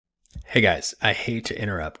Hey guys, I hate to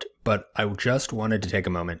interrupt, but I just wanted to take a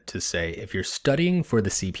moment to say if you're studying for the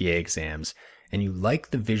CPA exams and you like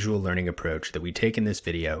the visual learning approach that we take in this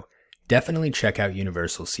video, definitely check out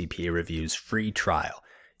Universal CPA Review's free trial.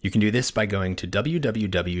 You can do this by going to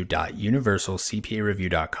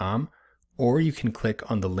www.universalcpareview.com, or you can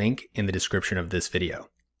click on the link in the description of this video.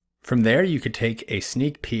 From there, you could take a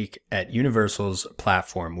sneak peek at Universal's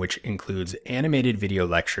platform, which includes animated video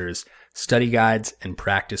lectures, study guides, and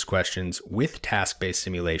practice questions with task-based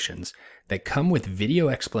simulations that come with video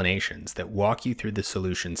explanations that walk you through the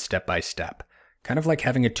solution step by step, kind of like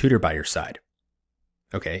having a tutor by your side.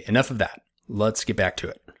 Okay, enough of that. Let's get back to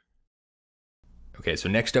it. Okay, so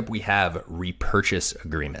next up we have repurchase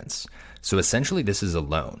agreements. So essentially this is a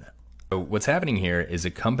loan. So what's happening here is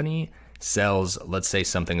a company sells, let's say,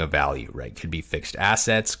 something of value, right? Could be fixed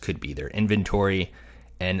assets, could be their inventory,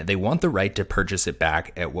 and they want the right to purchase it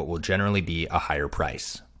back at what will generally be a higher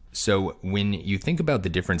price. So when you think about the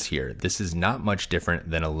difference here, this is not much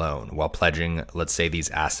different than a loan while pledging, let's say,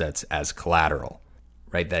 these assets as collateral,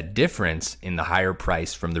 right? That difference in the higher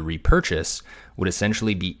price from the repurchase would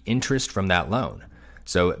essentially be interest from that loan.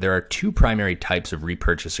 So there are two primary types of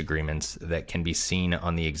repurchase agreements that can be seen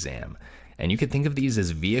on the exam. And you could think of these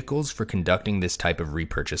as vehicles for conducting this type of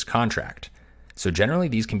repurchase contract. So generally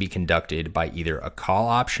these can be conducted by either a call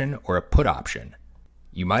option or a put option.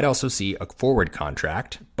 You might also see a forward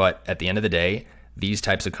contract, but at the end of the day, these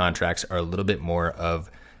types of contracts are a little bit more of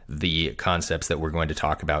the concepts that we're going to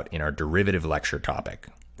talk about in our derivative lecture topic.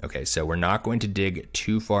 Okay, so we're not going to dig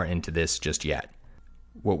too far into this just yet.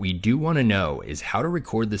 What we do want to know is how to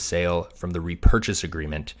record the sale from the repurchase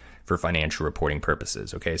agreement for financial reporting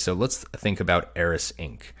purposes. Okay, so let's think about Eris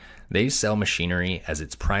Inc. They sell machinery as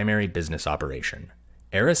its primary business operation.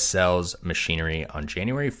 Eris sells machinery on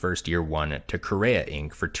January 1st, year one to Korea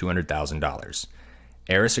Inc. for $200,000.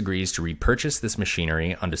 Eris agrees to repurchase this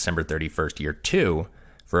machinery on December 31st, year two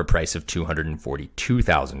for a price of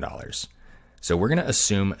 $242,000. So we're going to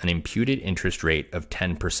assume an imputed interest rate of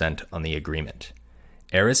 10% on the agreement.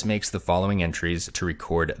 Eris makes the following entries to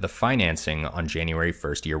record the financing on January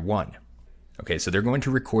 1st, year one. Okay, so they're going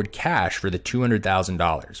to record cash for the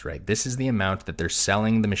 $200,000, right? This is the amount that they're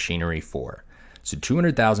selling the machinery for. So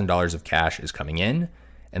 $200,000 of cash is coming in,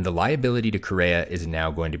 and the liability to Korea is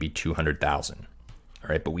now going to be $200,000. All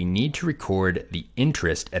right, but we need to record the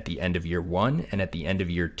interest at the end of year one and at the end of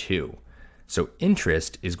year two. So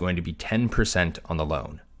interest is going to be 10% on the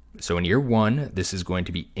loan. So in year one, this is going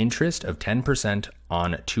to be interest of 10%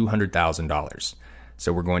 on $200,000.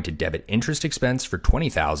 So we're going to debit interest expense for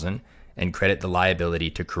 $20,000 and credit the liability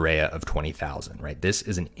to Korea of $20,000, right? This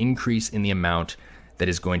is an increase in the amount that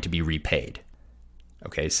is going to be repaid.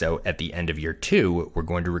 Okay, so at the end of year two, we're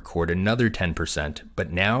going to record another 10%,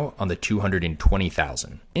 but now on the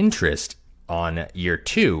 $220,000. Interest on year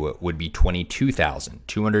two would be $22,000,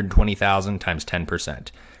 $220,000 times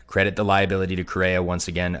 10%. Credit the liability to Korea once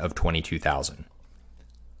again of $22,000.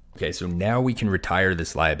 Okay, so now we can retire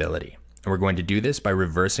this liability. And we're going to do this by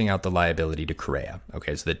reversing out the liability to Korea.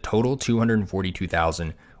 Okay, so the total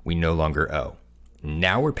 $242,000 we no longer owe.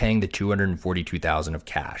 Now we're paying the $242,000 of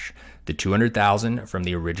cash, the $200,000 from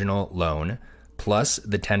the original loan plus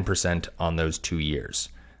the 10% on those 2 years.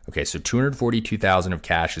 Okay, so $242,000 of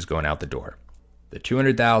cash is going out the door. The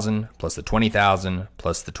 $200,000 plus the $20,000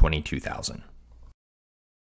 plus the $22,000.